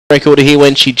Record here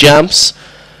when she jumps.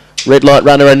 Red Light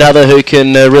Runner, another who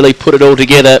can really put it all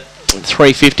together.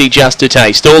 350 just a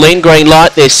taste. All in, green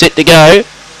light, they're set to go.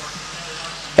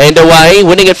 And away,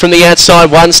 winning it from the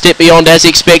outside, one step beyond as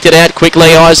expected, out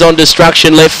quickly, Eyes on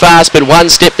Destruction, left fast, but one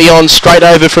step beyond, straight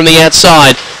over from the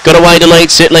outside. Got away to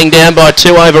lead, settling down by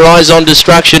 2 over Eyes on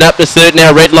Destruction, up to third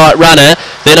now, Red Light Runner,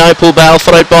 then Opal Bale,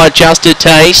 followed by Just a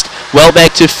Taste, well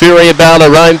back to Furia Bale,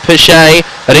 Rome Pichet,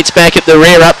 and it's back at the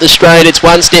rear, up the straight, it's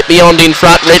one step beyond in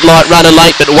front, Red Light Runner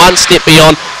late, but one step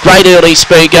beyond, great early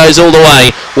speed goes all the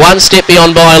way, one step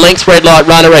beyond by a length, Red Light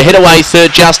Runner, ahead away third,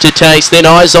 Just a Taste, then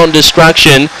Eyes on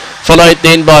Destruction, followed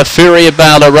then by Furia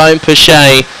Bale, Rome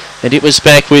Pichet, and it was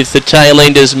back with the tail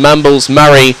enders Mumbles,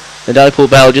 Murray and Opal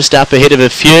Bale just up ahead of a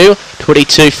few.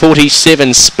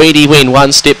 22.47 speedy win,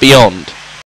 one step beyond.